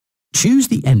Choose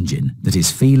the engine that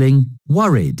is feeling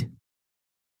worried.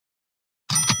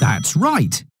 That's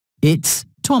right. It's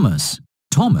Thomas.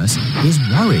 Thomas is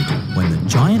worried when the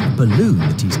giant balloon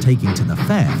that he's taking to the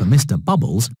fair for Mr.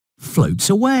 Bubbles floats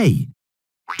away.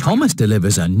 Thomas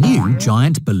delivers a new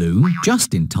giant balloon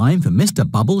just in time for Mr.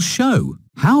 Bubbles' show.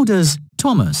 How does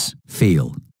Thomas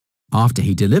feel after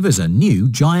he delivers a new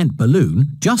giant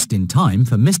balloon just in time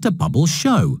for Mr. Bubbles'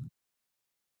 show?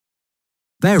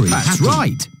 That's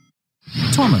right.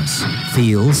 Thomas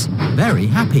feels very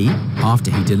happy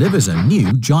after he delivers a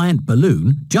new giant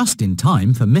balloon just in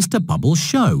time for Mr. Bubbles'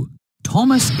 show.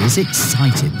 Thomas is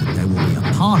excited that there will be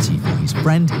a party for his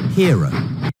friend Hero,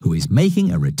 who is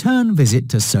making a return visit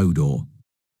to Sodor.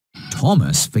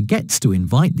 Thomas forgets to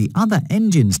invite the other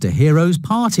engines to Hero's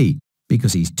party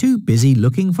because he's too busy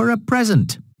looking for a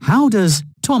present. How does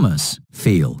Thomas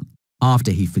feel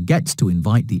after he forgets to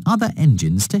invite the other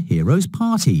engines to Hero's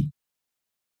party?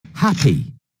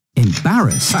 Happy.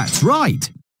 Embarrassed. That's right.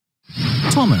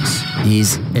 Thomas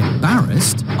is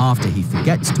embarrassed after he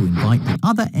forgets to invite the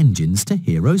other engines to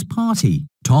Hero's party.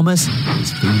 Thomas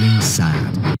is feeling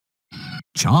sad.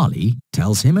 Charlie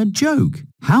tells him a joke.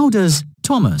 How does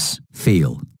Thomas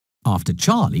feel after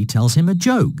Charlie tells him a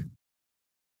joke?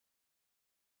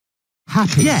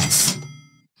 Happy. Yes.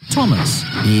 Thomas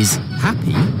is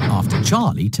happy after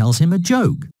Charlie tells him a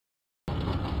joke.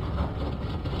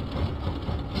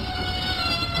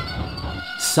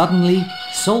 Suddenly,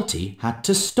 Salty had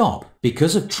to stop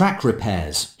because of track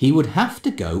repairs. He would have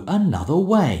to go another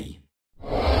way.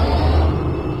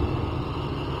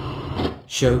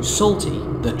 Show Salty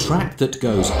the track that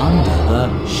goes under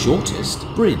the shortest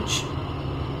bridge.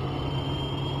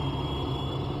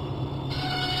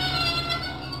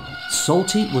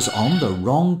 Salty was on the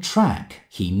wrong track.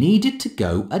 He needed to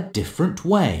go a different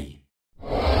way.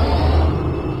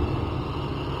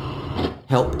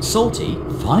 Help Salty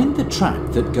find the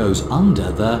track that goes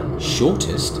under the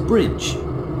shortest bridge.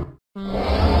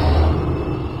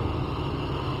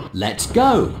 Let's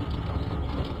go!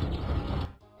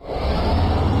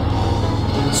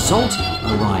 Salty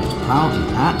arrived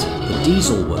proudly at the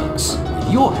Diesel Works.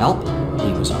 With your help,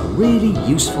 he was a really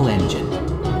useful engine.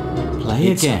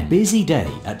 Play again. It's a busy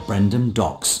day at Brendam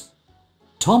Docks.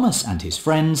 Thomas and his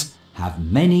friends have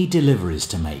many deliveries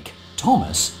to make.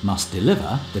 Thomas must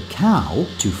deliver the cow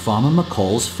to Farmer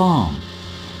McCall's farm.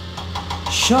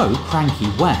 Show Cranky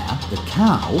where the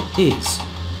cow is.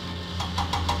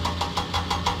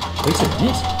 Wait a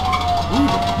minute.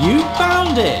 You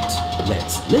found it!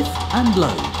 Let's lift and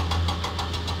load.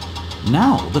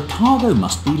 Now the cargo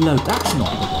must be loaded. That's not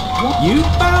the one. What? You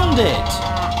found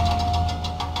it!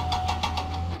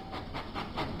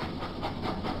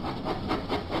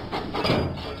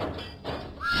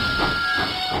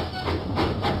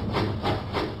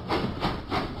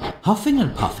 Huffing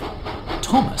and puffing,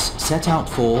 Thomas set out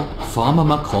for Farmer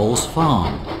McCall's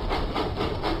farm.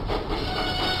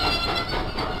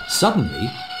 Suddenly,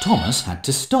 Thomas had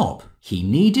to stop. He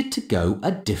needed to go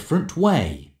a different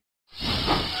way.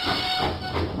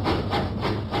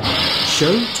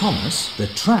 Show Thomas the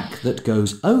track that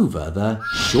goes over the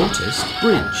shortest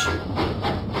bridge.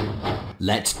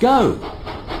 Let's go!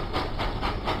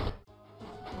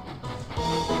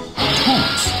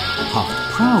 Thomas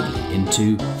puffed proudly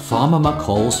into Farmer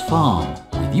McCall's farm.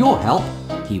 With your help,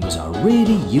 he was a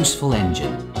really useful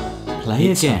engine.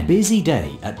 Play again. It's a busy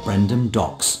day at Brendam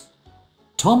Docks.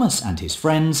 Thomas and his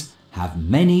friends have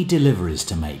many deliveries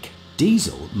to make.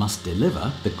 Diesel must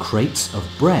deliver the crates of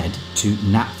bread to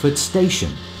Knapford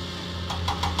Station.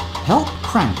 Help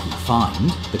Cranky find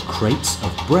the crates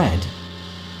of bread.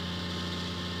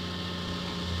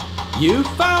 You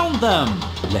found them!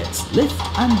 Let's lift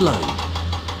and load.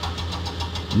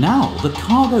 Now the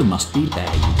cargo must be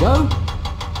there. You go.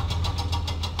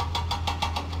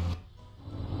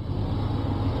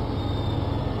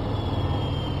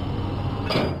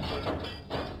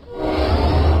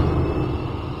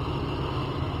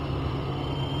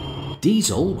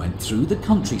 Diesel went through the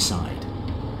countryside.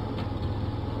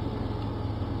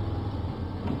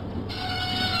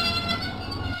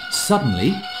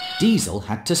 Suddenly, Diesel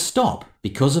had to stop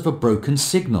because of a broken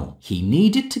signal. He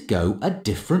needed to go a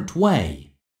different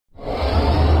way.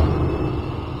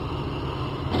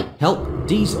 Help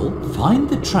Diesel find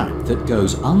the track that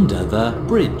goes under the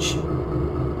bridge.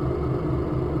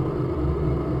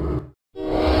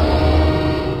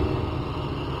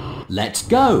 Let's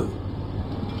go!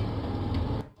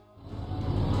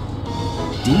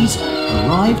 Diesel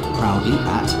arrived proudly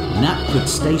at Knapford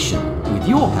Station. With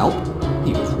your help,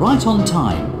 he was right on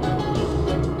time.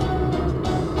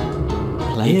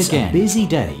 Play again. It's a busy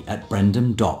day at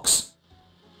Brendam Docks.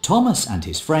 Thomas and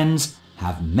his friends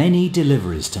have many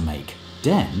deliveries to make.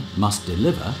 Den must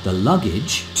deliver the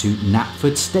luggage to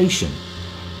Knapford Station.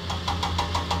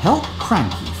 Help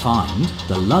Cranky find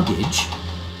the luggage.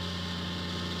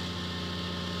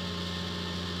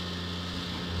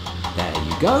 There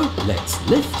you go. Let's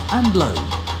lift and load.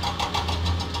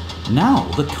 Now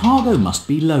the cargo must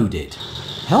be loaded.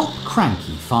 Help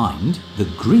Cranky find the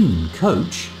green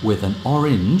coach with an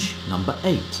orange number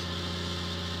 8.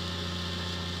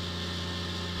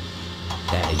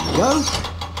 There you go.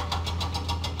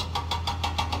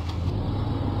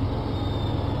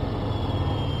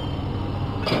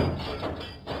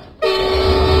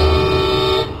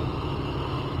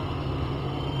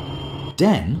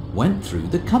 Den went through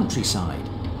the countryside.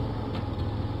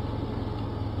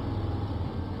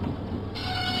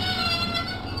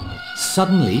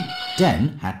 Suddenly,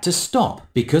 Den had to stop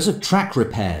because of track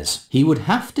repairs. He would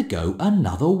have to go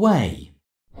another way.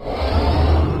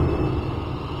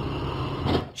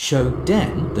 Show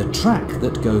Den the track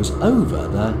that goes over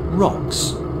the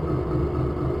rocks.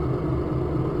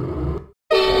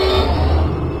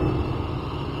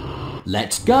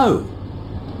 Let's go!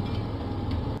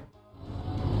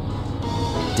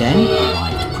 Den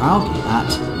arrived proudly at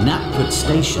Knapford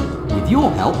Station. With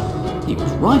your help, he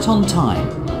was right on time.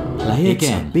 Play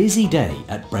again. It's a busy day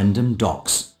at Brendam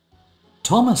Docks.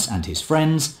 Thomas and his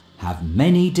friends have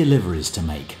many deliveries to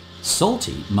make.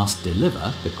 Salty must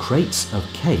deliver the crates of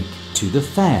cake to the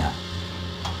fair.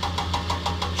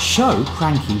 Show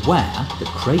Cranky where the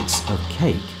crates of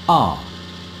cake are.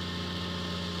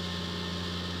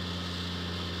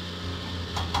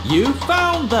 You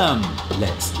found them!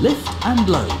 Let's lift and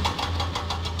load.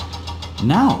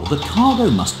 Now the cargo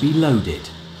must be loaded.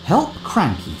 Help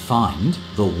Cranky find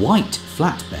the white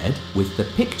flatbed with the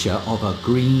picture of a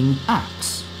green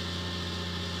axe.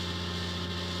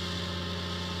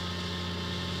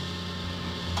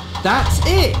 That's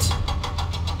it!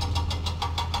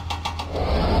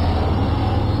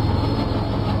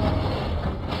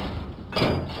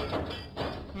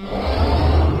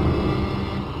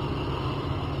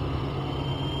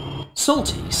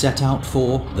 Salty set out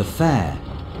for the fair.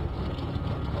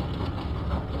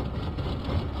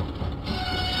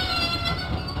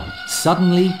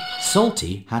 Suddenly,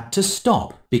 Salty had to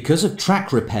stop because of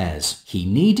track repairs. He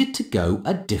needed to go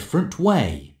a different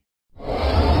way.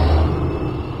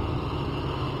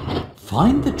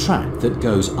 Find the track that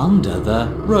goes under the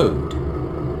road.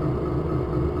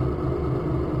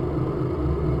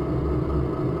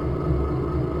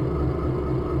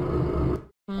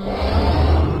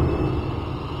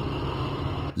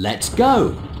 Let's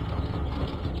go!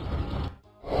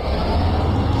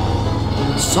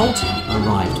 Salty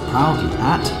arrived proudly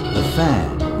at the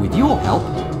fair. With your help,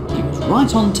 he was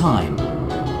right on time.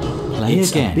 Play again.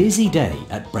 It's a busy day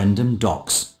at Brendam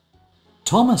Docks.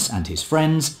 Thomas and his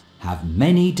friends have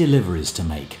many deliveries to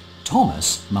make.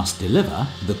 Thomas must deliver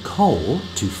the coal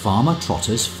to Farmer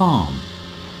Trotter's farm.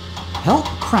 Help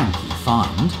Cranky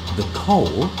find the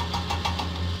coal.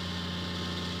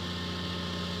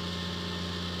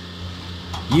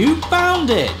 You found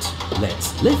it!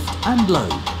 Let's lift and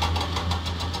load.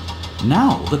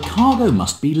 Now the cargo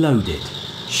must be loaded.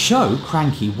 Show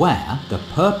Cranky where the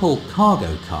purple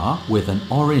cargo car with an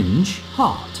orange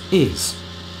heart is.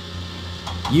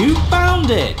 You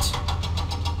found it!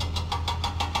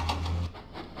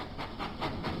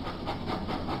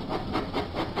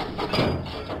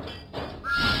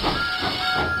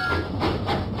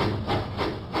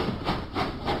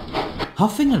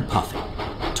 Huffing and puffing,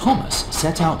 Thomas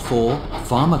set out for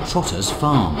Farmer Trotter's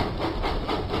farm.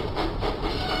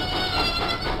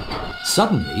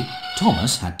 Suddenly,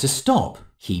 Thomas had to stop.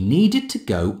 He needed to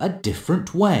go a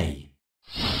different way.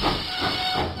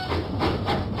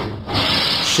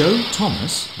 Show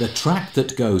Thomas the track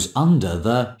that goes under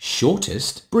the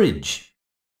shortest bridge.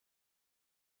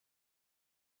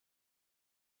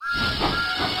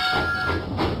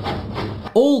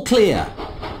 All clear!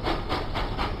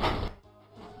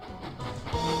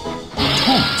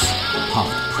 Thomas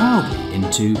puffed proudly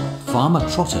into Farmer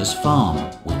Trotter's farm.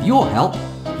 With your help,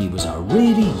 he was a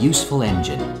really useful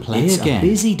engine. Play again. It's a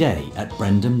busy day at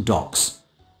Brendam Docks.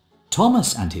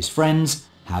 Thomas and his friends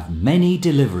have many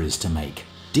deliveries to make.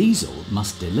 Diesel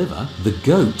must deliver the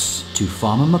goats to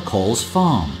Farmer McCall's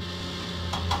farm.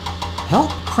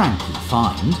 Help Cranky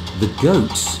find the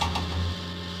goats.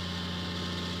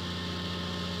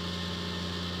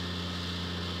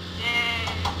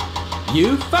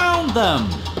 You found them!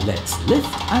 Let's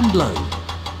lift and load.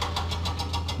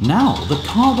 Now the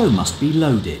cargo must be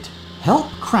loaded. Help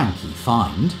Cranky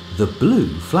find the blue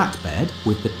flatbed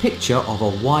with the picture of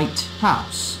a white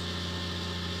house.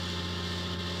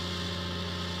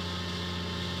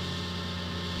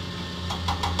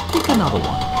 another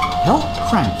one. Help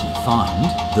Cranky find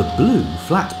the blue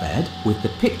flatbed with the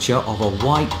picture of a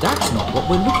white... That's not what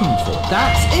we're looking for.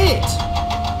 That's it!